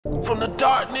From the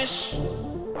darkness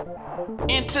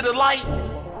into the light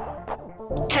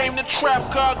came the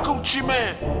trap god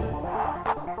Juiceman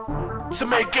to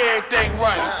make everything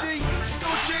right. I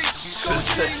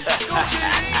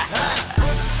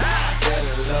fell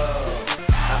in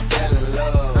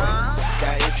love.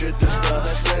 Got introduced to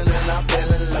hustling and I fell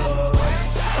in love.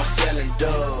 I'm selling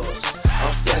doves.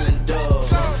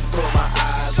 Put my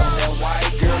eyes on that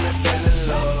white girl and fell in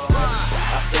love.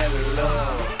 I fell in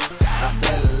love.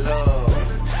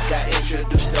 Got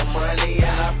introduced to money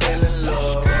and I fell in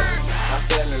love. I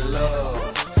fell in love.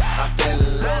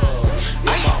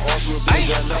 If my arms were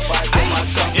big enough, I get my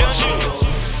trouble.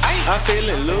 I fell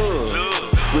in love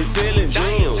with selling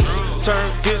drugs.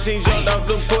 Turned 15, jumped off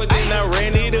the porch, then I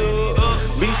ran it up.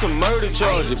 Be some murder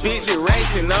charges, 50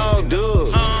 racks and all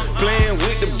dubs. Playing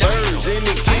with the birds in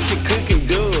the kitchen, cooking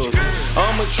dubs.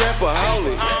 I'm a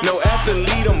trapaholic, no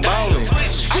athlete, I'm ballin'.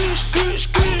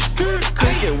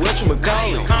 Cooking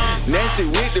whatchamacallit. Nasty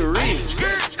with the wrist,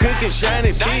 cooking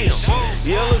shiny fish.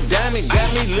 Yellow diamond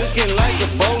got me looking like a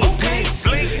bowl of piss.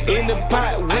 In the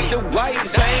pot with the white,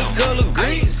 same color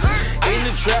grits. In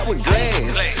the trap with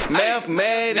glass,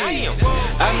 mathematics.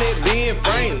 I met being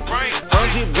Frank, I'm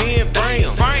just being Frank.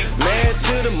 Mad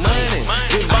to the money,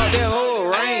 just bought that whole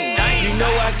range. You know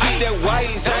I keep that white,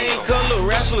 same color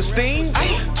wrestler steam.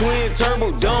 Twin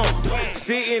turbo dump,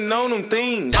 sitting on them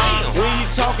things. When you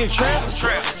talking traps,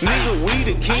 nigga, we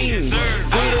the kings.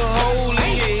 Put a hole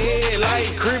in your head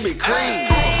like Krispy Kreme.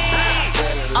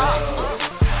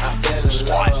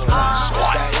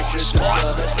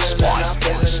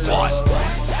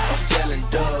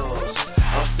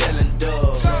 I'm selling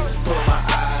doves. Put my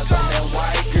eyes on that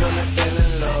white girl and fell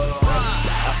in love.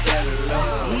 I fell in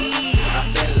love.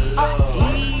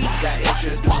 Got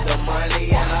introduced to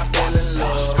money and I fell in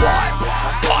love.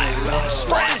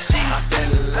 Frenchie.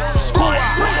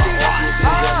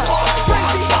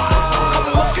 I'm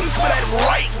looking for that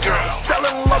right girl. Fell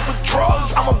in love with drugs.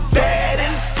 I'm a bad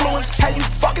influence. How you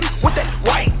fucking with that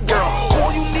white girl? Call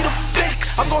you need a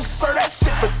fix. I'm gonna serve that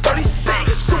shit for 36.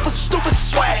 Super stupid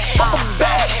swag. Fuck a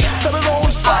bag. Sell it all in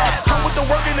slabs. Come with the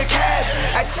work in the cab.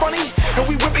 Act funny and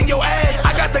we whipping your ass.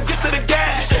 I got the gift of the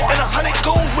gas and 100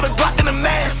 goons with a Glock in a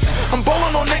mask. I'm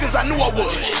bowling on niggas I knew I would.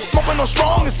 Smoking on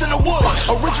strong, it's in the wood.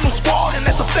 Original squad and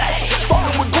that's a fact.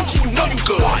 Fucking with Gucci, you know you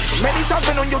good. Many times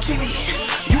been on your TV.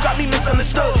 You got me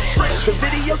misunderstood. The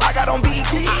videos I got on BET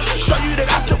show you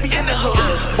that I still be in the hood.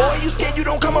 Boy, you scared you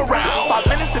don't come around. 5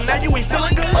 minutes and now you ain't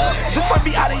feeling good. This might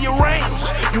be out of your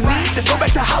range. You need to go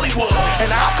back to Hollywood,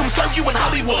 and I'll come serve you in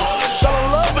Hollywood. Fell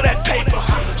in love with that paper.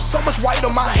 So much white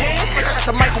on my hands. I got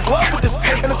the Michael glove with this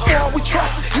paper. And the squad we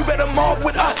trust. You better mob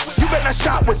with us. You better not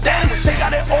shop with them. They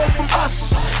got it all from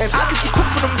us, and I'll get you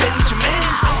cooked for them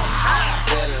Benjamins. I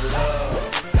fell in love.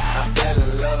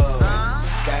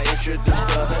 Got introduced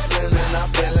to hustling and I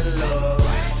fell in love.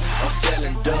 I'm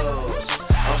selling doves.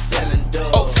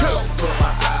 Oh, cool. Put my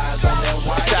eyes on that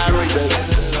white Sorry, baby.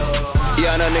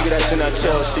 Yeah, I know nigga that's in that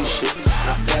Chelsea shit.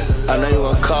 I know you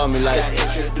wanna call me like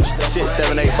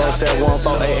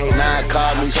 67847148889.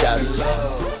 Call me, shout it.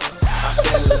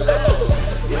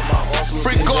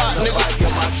 Free God, nigga.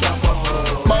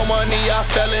 More money, I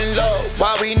fell in love.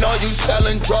 Why we know you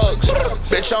selling drugs?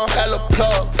 Bitch, I'm hella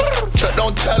plug. Chuck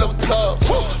don't tell a plug.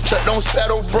 Chuck don't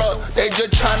settle, bruh. They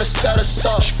just tryna set us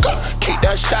up. Keep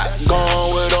that shot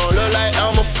going, we don't look like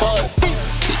I'm a fuck.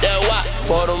 Keep that watch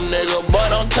for them nigga, but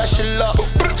don't touch your luck.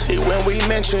 See when we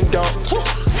mention dump,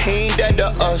 he ain't dead to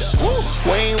us.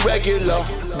 We ain't regular,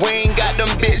 we ain't got them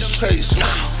bitch traits.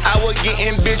 I was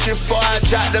getting bitch before I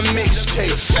dropped the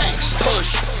mixtape.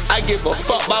 Push, I give a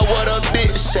fuck about what a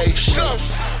bitch say.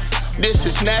 This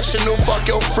is national, fuck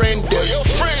your friend day. You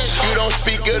don't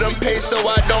speak of them pay, so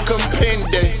I don't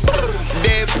comprende.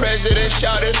 Dead president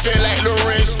shout it feel like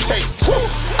Lorenz tape.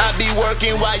 I be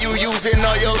working while you using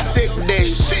all your sick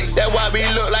days. That's why we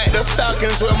look like the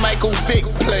Falcons when Michael Vick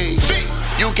plays.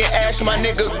 You can ask my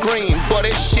nigga Green, but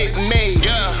this shit made.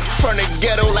 From the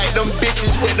ghetto like them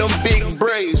bitches with them big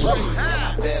braids.